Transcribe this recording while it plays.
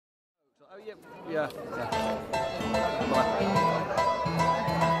Oh, yeah. Yeah.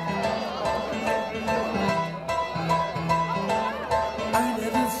 I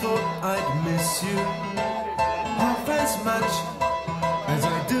never thought I'd miss you half as much as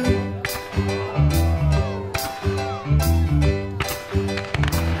I do.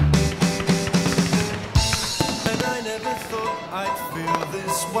 And I never thought I'd feel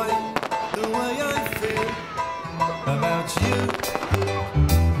this way, the way I feel about you.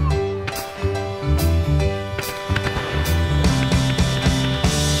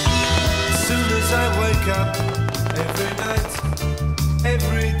 I wake up every night,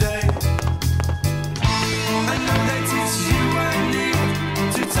 every day. I know that it's you I need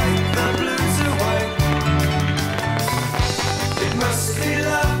to take the blues away. It must be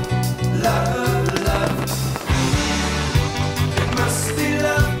love, love, love. It must be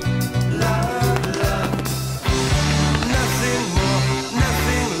love, love, love. Nothing more,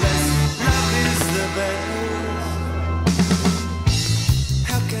 nothing less. Love is the best.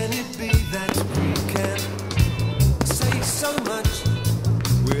 How can it be that we can say so much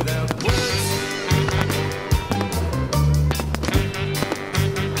without words?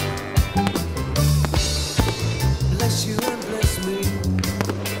 Bless you and bless me.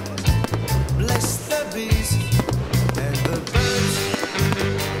 Bless the bees and the birds.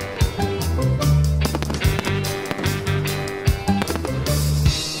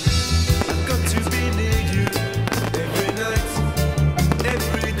 I've got to be near you every night,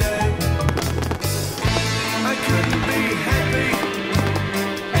 every day. I couldn't be happy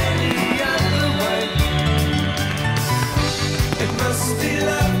any other way. It must be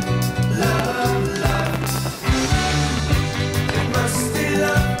love, love, love. It must be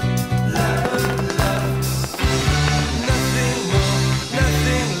love, love, love. Nothing more,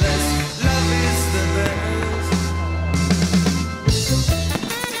 nothing less. Love is the best.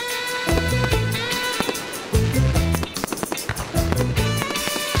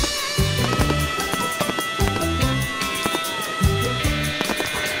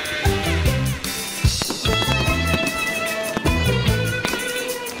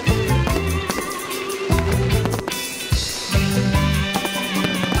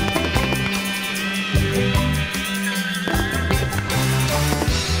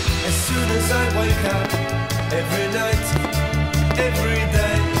 As soon as I wake up, every night, every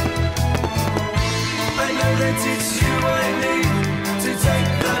day, I know that it's